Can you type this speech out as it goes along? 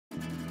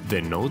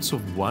The notes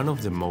of one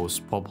of the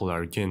most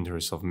popular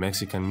genres of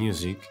Mexican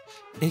music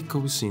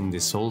echoes in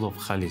the soul of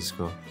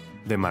Jalisco.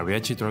 The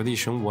mariachi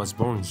tradition was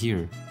born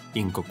here,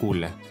 in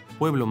Cocula,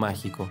 Pueblo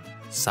Mágico,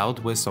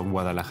 southwest of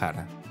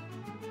Guadalajara.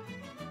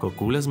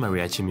 Cocula's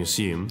Mariachi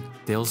Museum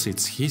tells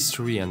its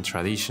history and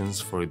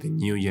traditions for the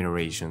new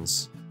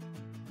generations.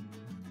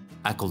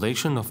 A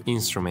collection of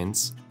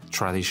instruments,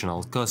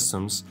 traditional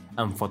customs,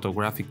 and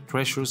photographic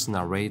treasures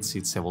narrates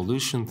its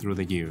evolution through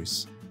the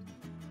years.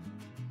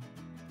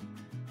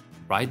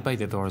 Right by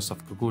the doors of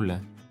Cocula,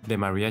 the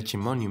Mariachi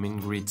Monument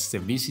greets the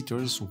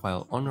visitors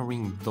while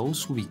honoring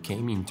those who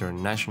became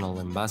international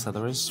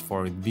ambassadors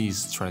for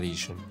this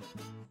tradition.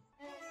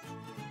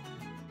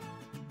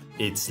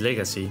 Its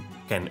legacy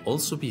can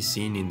also be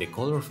seen in the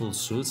colorful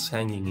suits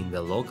hanging in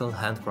the local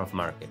handcraft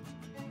market,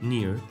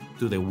 near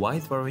to the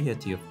wide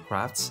variety of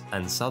crafts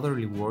and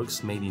saddlery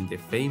works made in the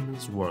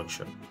famous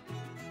workshop.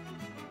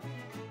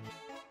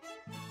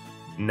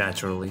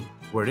 Naturally,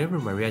 wherever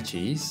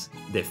mariachi is,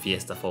 the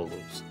fiesta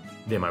follows.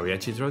 The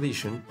mariachi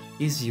tradition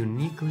is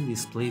uniquely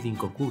displayed in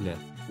Cocula,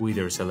 with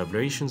their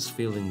celebrations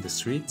filling the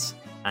streets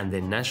and the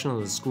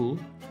national school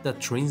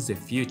that trains the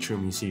future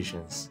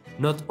musicians.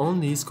 Not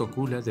only is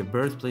Cocula the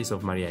birthplace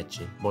of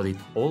mariachi, but it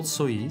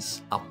also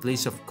is a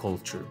place of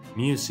culture,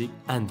 music,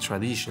 and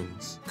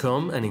traditions.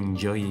 Come and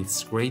enjoy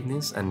its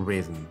greatness and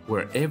rhythm,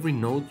 where every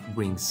note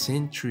brings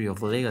centuries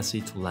of legacy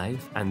to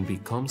life and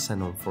becomes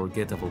an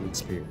unforgettable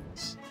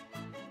experience.